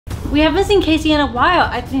We haven't seen Casey in a while.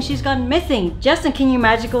 I think she's gone missing. Justin, can your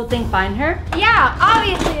magical thing find her? Yeah,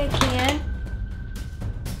 obviously I can.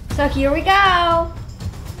 So here we go.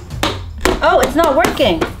 Oh, it's not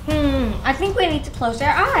working. I think we need to close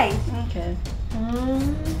our eyes. Okay.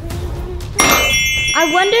 I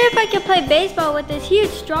wonder if I could play baseball with this huge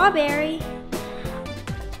strawberry.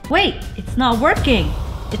 Wait, it's not working.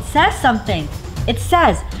 It says something. It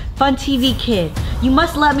says, Fun TV Kid, you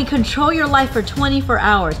must let me control your life for 24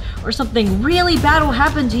 hours or something really bad will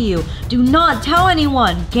happen to you. Do not tell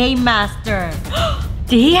anyone, Game Master.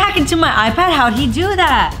 Did he hack into my iPad? How'd he do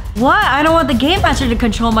that? What? I don't want the Game Master to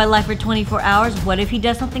control my life for 24 hours. What if he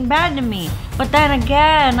does something bad to me? But then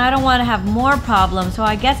again, I don't want to have more problems, so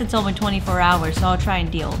I guess it's only 24 hours, so I'll try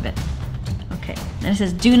and deal with it. Okay, and it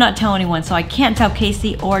says do not tell anyone, so I can't tell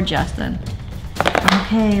Casey or Justin.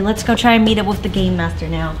 Okay, let's go try and meet up with the Game Master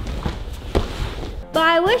now. But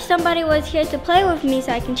I wish somebody was here to play with me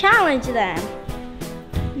so I can challenge them.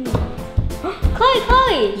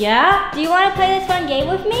 Chloe! Yeah? Do you want to play this fun game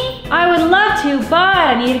with me? I would love to, but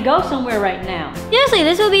I need to go somewhere right now. Seriously,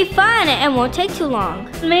 this will be fun and won't take too long.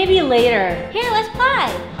 Maybe later. Here, let's play.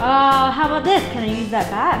 How about this? Can I use that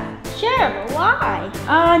bat? Sure, but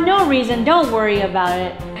why? No reason. Don't worry about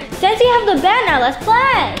it. Since you have the bat now, let's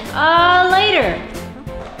play. Later.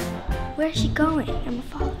 Where's she going? I'm gonna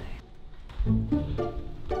follow her.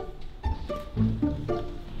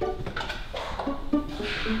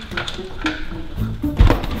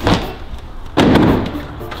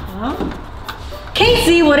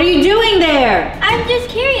 Casey, what are you doing there? I'm just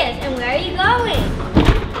curious, and where are you going?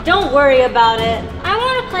 Don't worry about it. I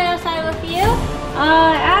want to play outside with you.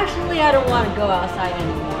 Actually, I don't want to go outside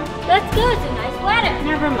anymore. Let's go, it's a nice weather.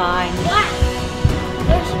 Never mind. What?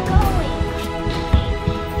 Where's she going?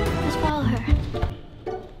 Let's follow her.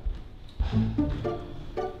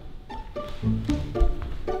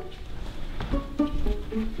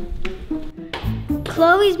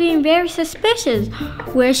 Chloe's being very suspicious.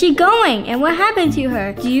 Where's she going and what happened to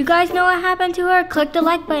her? Do you guys know what happened to her? Click the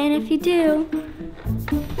like button if you do.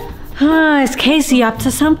 Is Casey up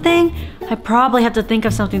to something? I probably have to think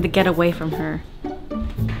of something to get away from her.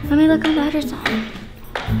 Let me look on the other side.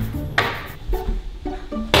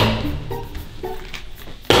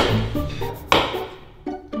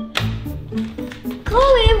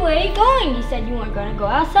 Chloe, where are you going? You said you weren't going to go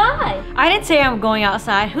outside. I didn't say I'm going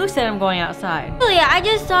outside. Who said I'm going outside? Julia, I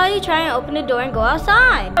just saw you try and open the door and go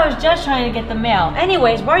outside. I was just trying to get the mail.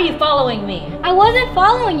 Anyways, why are you following me? I wasn't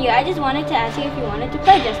following you. I just wanted to ask you if you wanted to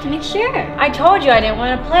play just to make sure. I told you I didn't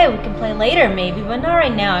want to play. We can play later maybe, but not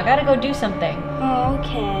right now. I gotta go do something. Oh,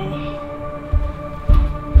 okay.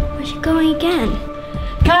 Where's she going again?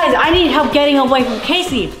 Guys, I need help getting away from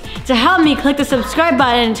Casey. To help me, click the subscribe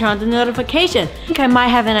button and turn on the notification. I think I might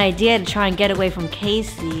have an idea to try and get away from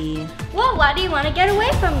Casey. Well, why do you want to get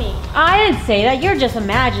away from me? I didn't say that. You're just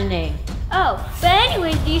imagining. Oh, but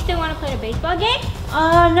anyways, do you still want to play the baseball game?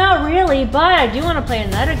 Not really, but I do want to play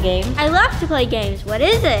another game. I love to play games. What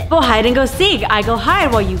is it? Well, hide and go seek. I go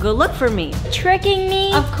hide while you go look for me. Tricking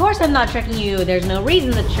me? Of course I'm not tricking you. There's no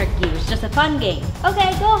reason to trick you. It's just a fun game.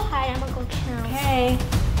 Okay, go hide. I'm gonna go count. Okay.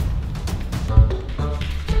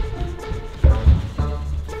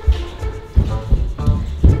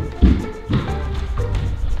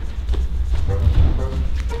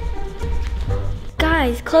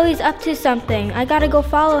 Guys, Chloe's up to something. I gotta go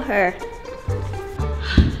follow her.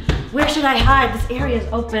 Where should I hide? This area is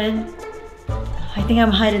open. I think I'm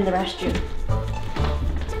hiding in the restroom.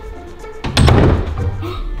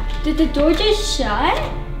 Did the door just shut?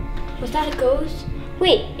 Was that a ghost?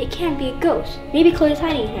 Wait, it can't be a ghost. Maybe Chloe's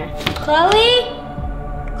hiding here. Chloe?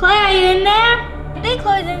 Chloe, are you in there? I think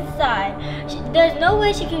Chloe's inside. There's no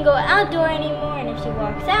way she can go outdoor anymore, and if she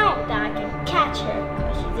walks out, then I can catch her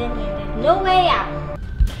because she's in here. There's no way out.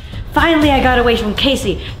 Finally, I got away from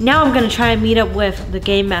Casey. Now I'm gonna try and meet up with the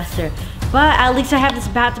Game Master. But at least I have this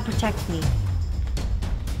bat to protect me.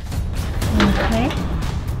 Okay.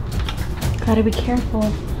 Gotta be careful.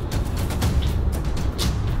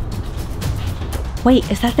 Wait,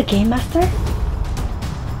 is that the Game Master?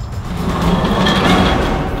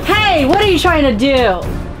 Hey, what are you trying to do?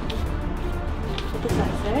 What does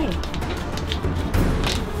that say?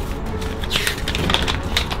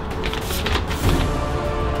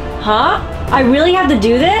 Huh? I really have to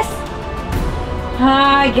do this?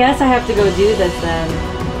 I guess I have to go do this then.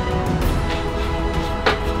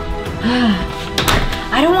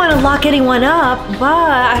 I don't want to lock anyone up,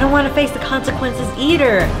 but I don't want to face the consequences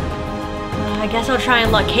either. I guess I'll try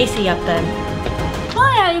and lock Casey up then.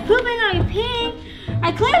 Chloe, are you pooping or are you peeing?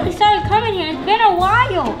 I clearly saw you coming here. It's been a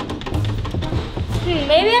while.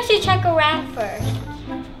 Maybe I should check around first.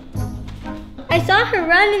 I saw her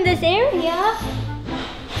run in this area.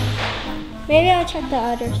 Maybe I'll check the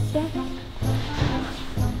other stuff.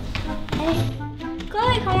 Hey,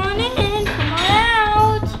 Chloe, come on in. Come on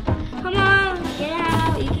out. Come on, get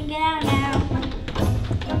out. You can get out now.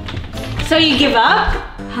 So you give up?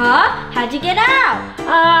 Huh? How'd you get out?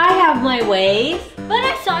 I have my ways. But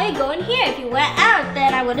I saw you go in here. If you went out,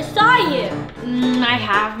 then I would have saw you. I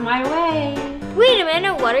have my ways. Wait a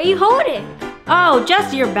minute, what are you holding? Oh,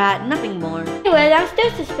 just your bat, nothing more. Anyway, I'm still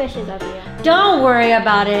suspicious of you. Don't worry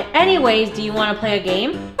about it. Anyways, do you want to play a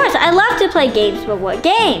game? Of course, I love to play games, but what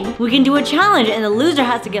game? We can do a challenge and the loser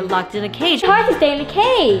has to get locked in a cage. It's hard to stay in a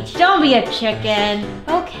cage. Don't be a chicken.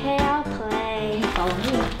 Okay, I'll play. Follow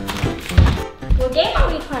me. What game are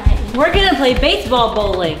we playing? We're gonna play baseball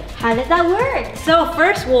bowling. How does that work? So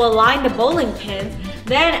first we'll align the bowling pins.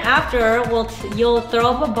 Then after you'll throw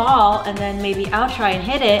up a ball and then maybe I'll try and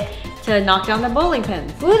hit it to knock down the bowling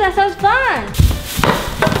pins. Ooh, that sounds fun.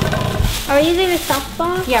 Are we using the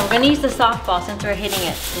softball? Yeah, we're gonna use the softball since we're hitting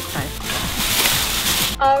it this time.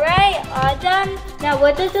 All right, all done. Now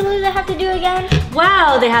what does the loser have to do again?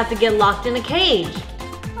 Wow, they have to get locked in a cage.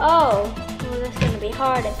 Oh, well, that's gonna be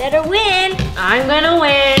hard. I better win. I'm gonna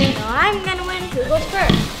win. No, I'm gonna win. Who goes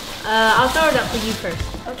first? I'll throw it up for you first.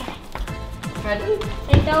 Okay. Ready?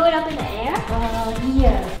 They throw it up in the air?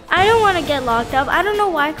 Yeah. I don't want to get locked up. I don't know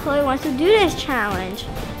why Chloe wants to do this challenge.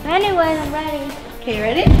 Anyways, I'm ready. Okay,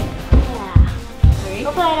 ready? Yeah. 3.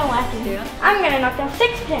 Hopefully I don't have to do it. I'm gonna knock down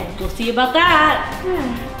 6 pins. We'll see about that.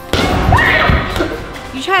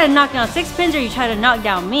 You try to knock down 6 pins or you try to knock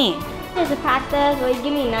down me? Just a practice. Will you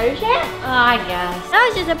give me another chance? I guess. That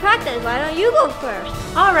was just a practice. Why don't you go first?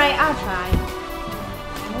 All right, I'll try.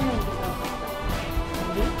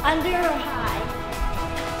 Under or high?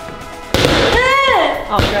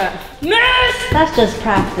 Oh, God. Miss! That's just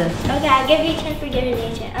practice. Okay, I'll give you a chance for giving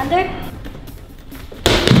me a chance. Under?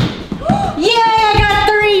 Yay, I got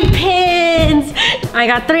 3 pins. I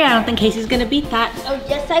got 3. I don't think Casey's gonna beat that. Oh,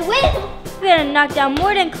 yes, I will. I'm gonna knock down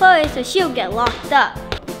more than Chloe so she'll get locked up.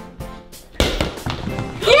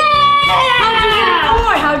 Yeah!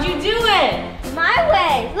 How'd you do it? My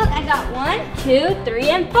way. Look, I got 1, 2, 3,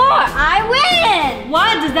 and 4. I win.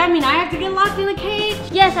 What? Does that mean I have to get locked in a cage?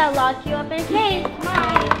 Yes, I'll lock you up in a cage. Come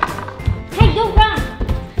on. Hey, don't run.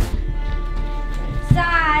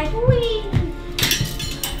 Inside. Whee.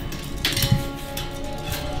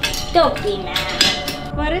 Don't be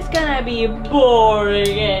mad. But it's gonna be boring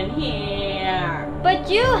in here. But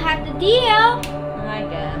you have the deal. I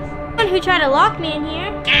guess. One who tried to lock me in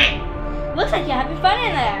here. Looks like you're having fun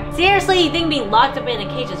in there. Seriously, you think being locked up in a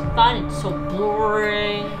cage is fun? It's so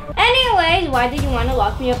boring. Anyways, why did you want to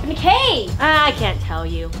lock me up in a cage? I can't tell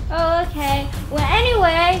you. Oh, okay. Well,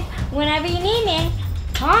 anyway, whenever you need me,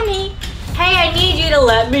 call me. Hey, I need you to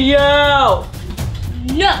let me out.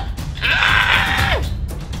 No.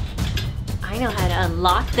 I know how to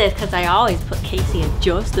unlock this because I always put Casey and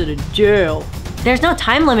Justin in jail. There's no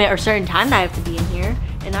time limit or certain time that I have to be in here,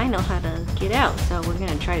 and I know how to get out, so we're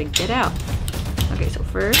gonna try to get out. Okay, so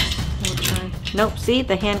first, we'll try. Nope, see,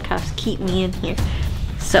 the handcuffs keep me in here.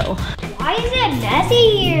 So. Why is it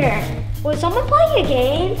messy here? Will someone play a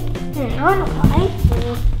game? I don't play.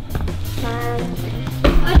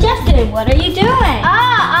 Oh, Justin, what are you doing?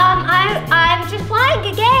 I'm just playing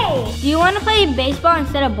a game. Do you want to play baseball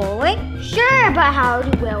instead of bowling? Sure, but how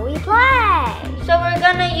will we play? So we're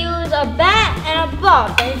gonna use a bat and a ball.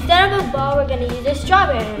 But instead of a ball, we're gonna use a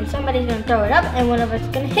strawberry, and somebody's gonna throw it up, and one of us is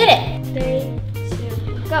gonna hit it. 3,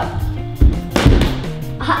 2, go.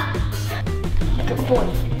 Aha. Good boy.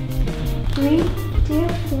 3, 2,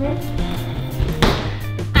 1.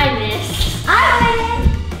 I missed. I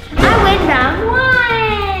win round 1.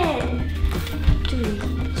 3,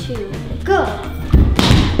 2, go.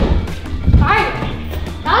 Harder.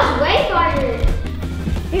 That was way harder.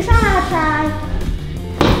 Here's one I'll try.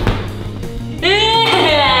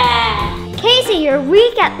 Casey, you're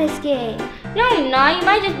weak at this game. No, you're not. You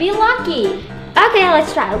might just be lucky. Okay,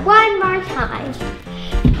 let's try one more time.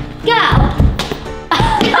 Go.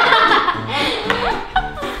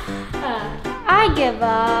 I give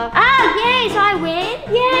up. Oh, yay, so I win?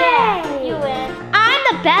 Yay. Yeah, you win. I'm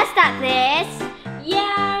the best at this.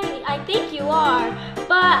 Yeah, I think you are.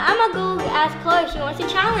 But I'm gonna go ask Chloe if she wants to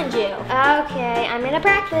challenge you. Okay, I'm gonna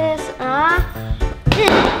practice.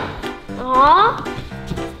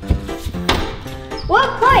 Well,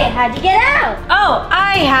 Chloe, how'd you get out? Oh,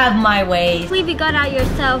 I have my ways. I believe you got out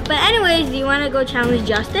yourself. But anyways, do you want to go challenge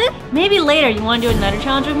Justin? Maybe later. You want to do another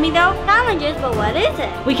challenge with me though? Challenges, but what is it?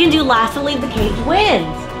 We can do last to leave the cage wins.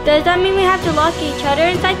 Does that mean we have to lock each other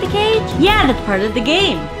inside the cage? Yeah, that's part of the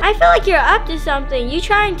game. I feel like you're up to something. You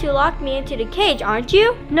trying to lock me into the cage, aren't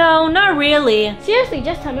you? No, not really. Seriously,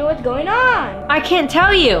 just tell me what's going on. I can't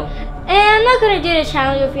tell you. And I'm not gonna do the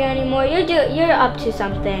challenge with you anymore. You're up to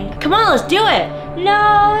something. Come on, let's do it.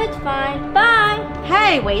 No, it's fine. Bye.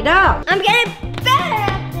 Hey, wait up. I'm getting better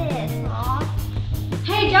at this. Aw.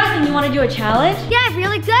 Hey, Justin, you want to do a challenge? Yeah, I'm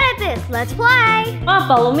really good at this. Let's play. Come on,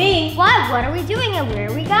 follow me. What? What are we doing and where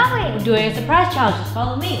are we going? We're doing a surprise challenge. Just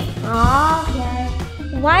follow me. Okay.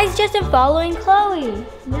 Why is Justin following Chloe?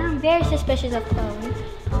 No, I'm very suspicious of Chloe.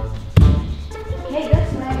 Okay,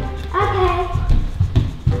 this way. Okay.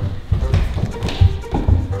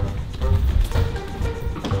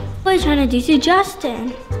 What are you trying to do to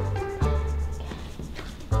Justin?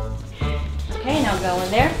 Okay, now go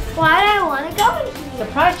in there. Why do I want to go in here?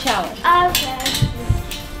 Surprise challenge. Okay.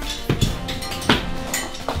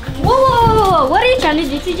 Whoa! What are you trying to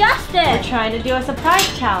do to We're Justin? trying to do a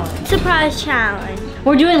surprise challenge. Surprise challenge.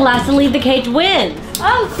 We're doing last to leave the cage wins.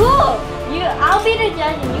 Oh, cool! I'll be the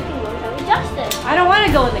judge and you can go with Justin. I don't want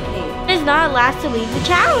to go in the cage. It's not last to leave the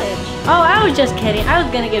challenge. Oh, I was just kidding. I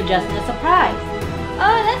was going to give Justin a surprise.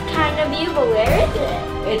 Oh, that's kind of you, but where is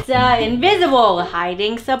it? It's invisible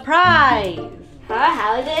hiding surprise.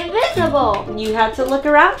 How is it invisible? You have to look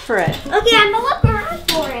around for it. Okay, I'm gonna look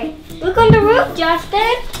around for it. Look on the roof,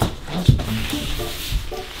 Justin.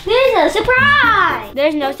 There's a surprise.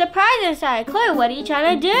 There's no surprise inside. Chloe, what are you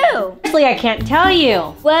trying to do? Honestly, I can't tell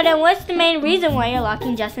you. Well, then what's the main reason why you're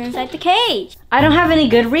locking Justin inside the cage? I don't have any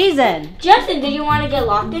good reason. Justin, do you want to get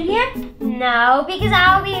locked in here? No, because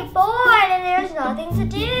I'll be bored and there's nothing to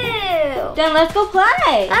do. Then let's go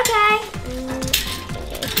play. Okay.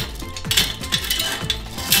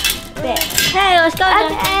 Hey, let's go.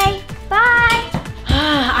 Justin. Okay. Bye.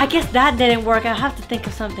 I guess that didn't work. I'll have to think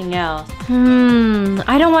of something else.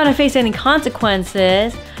 I don't want to face any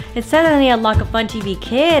consequences. It says I need to lock a Fun TV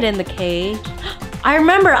Kid in the cage. I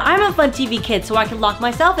remember, I'm a Fun TV Kid, so I can lock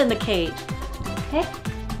myself in the cage. Okay.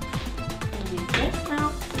 Use this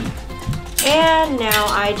now. And now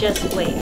I just wait.